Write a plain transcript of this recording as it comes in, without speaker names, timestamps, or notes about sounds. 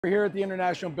We're here at the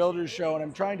International Builders Show, and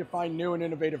I'm trying to find new and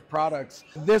innovative products.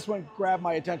 This one grabbed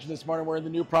my attention this morning. We're in the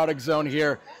new product zone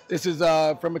here. This is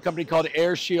from a company called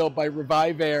Aireshield by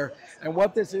Reviveaire, and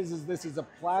what this is this is a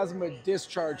plasma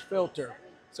discharge filter.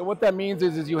 So what that means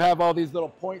is you have all these little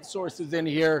point sources in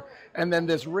here, and then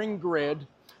this ring grid,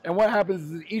 and what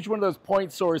happens is each one of those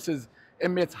point sources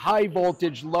emits high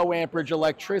voltage, low amperage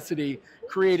electricity,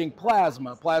 creating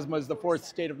plasma. Plasma is the fourth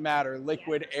state of matter: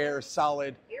 liquid, air,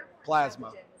 solid,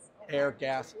 plasma, air,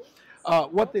 gas.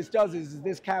 What this does is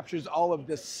this captures all of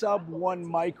the sub 1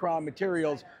 micron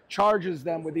materials, charges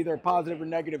them with either a positive or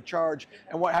negative charge,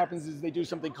 and what happens is they do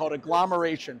something called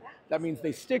agglomeration. That means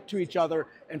they stick to each other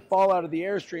and fall out of the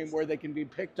airstream where they can be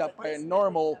picked up by a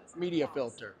normal media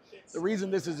filter. The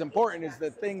reason this is important is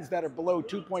that things that are below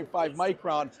 2.5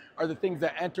 micron are the things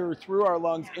that enter through our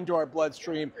lungs into our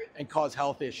bloodstream and cause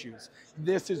health issues.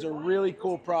 This is a really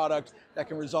cool product that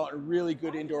can result in really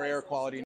good indoor air quality.